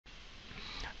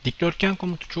Dikdörtgen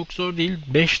komutu çok zor değil.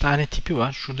 5 tane tipi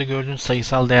var. Şurada gördüğünüz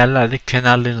sayısal değerlerde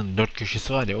kenarların 4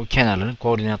 köşesi var ya, o kenarların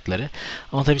koordinatları.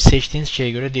 Ama tabii seçtiğiniz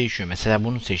şeye göre değişiyor. Mesela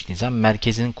bunu seçtiğiniz zaman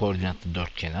merkezinin koordinatı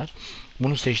 4 kenar.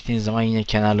 Bunu seçtiğiniz zaman yine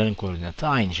kenarların koordinatı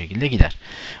aynı şekilde gider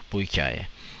bu hikaye.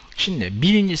 Şimdi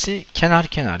birincisi kenar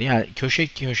kenar, yani köşe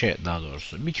köşe daha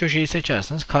doğrusu. Bir köşeyi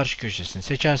seçerseniz karşı köşesini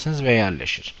seçersiniz ve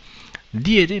yerleşir.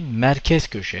 Diğeri merkez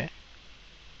köşe.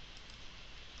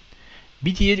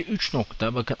 Bir diğeri 3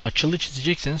 nokta. Bakın açılı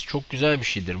çizecekseniz çok güzel bir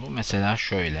şeydir bu. Mesela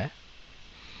şöyle.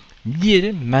 Bir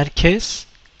diğeri merkez.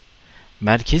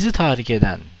 Merkezi tahrik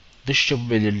eden, dış çapı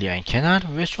belirleyen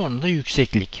kenar ve sonra da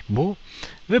yükseklik. Bu.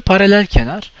 Ve paralel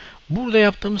kenar. Burada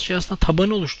yaptığımız şey aslında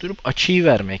tabanı oluşturup açıyı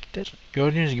vermektir.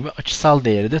 Gördüğünüz gibi açısal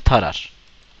değeri de tarar.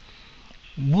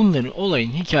 Bunların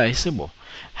olayın hikayesi bu.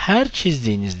 Her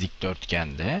çizdiğiniz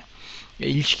dikdörtgende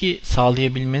ilişki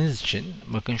sağlayabilmeniz için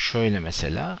bakın şöyle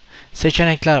mesela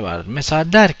seçenekler vardır.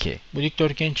 Mesela der ki bu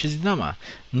dikdörtgeni çizdin ama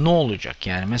ne olacak?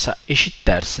 Yani mesela eşit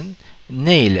dersin.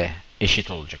 Ne ile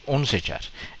eşit olacak? Onu seçer.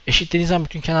 Eşit dediğiniz zaman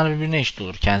bütün kenar birbirine eşit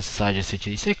olur. Kendisi sadece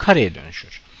seçiliyse kareye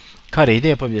dönüşür. Kareyi de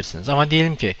yapabilirsiniz. Ama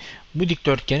diyelim ki bu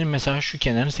dikdörtgenin mesela şu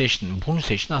kenarını seçtin. Bunu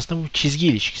seçtin. Aslında bu çizgi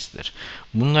ilişkisidir.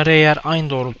 Bunları eğer aynı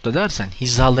doğrultuda dersen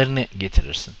hizalarını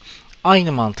getirirsin.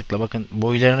 Aynı mantıkla bakın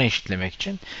boylarını eşitlemek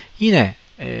için yine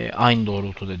aynı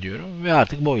doğrultuda diyorum ve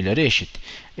artık boyları eşit.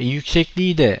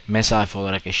 Yüksekliği de mesafe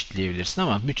olarak eşitleyebilirsin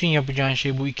ama bütün yapacağın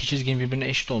şey bu iki çizginin birbirine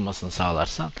eşit olmasını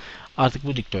sağlarsan artık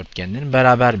bu dikdörtgenlerin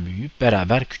beraber büyüyüp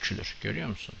beraber küçülür. Görüyor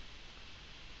musun?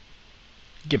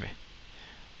 Gibi.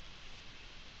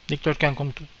 Dikdörtgen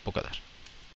komutu bu kadar.